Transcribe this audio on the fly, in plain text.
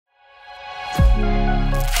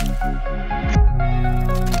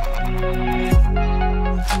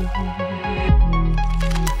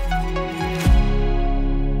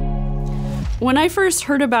When I first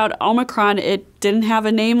heard about Omicron, it didn't have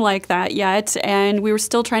a name like that yet, and we were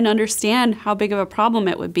still trying to understand how big of a problem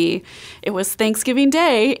it would be. It was Thanksgiving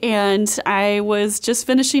Day, and I was just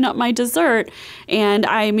finishing up my dessert, and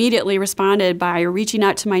I immediately responded by reaching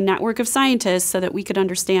out to my network of scientists so that we could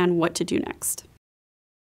understand what to do next.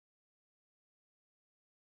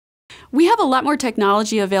 We have a lot more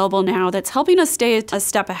technology available now that's helping us stay a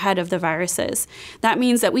step ahead of the viruses. That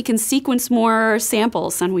means that we can sequence more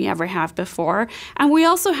samples than we ever have before. And we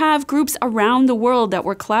also have groups around the world that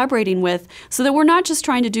we're collaborating with so that we're not just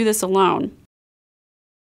trying to do this alone.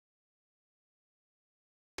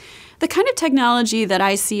 The kind of technology that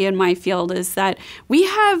I see in my field is that we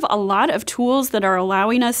have a lot of tools that are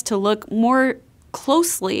allowing us to look more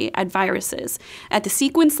closely at viruses at the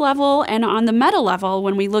sequence level and on the meta level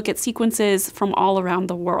when we look at sequences from all around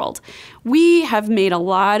the world. We have made a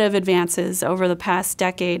lot of advances over the past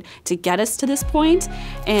decade to get us to this point,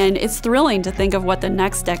 and it's thrilling to think of what the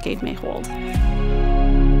next decade may hold.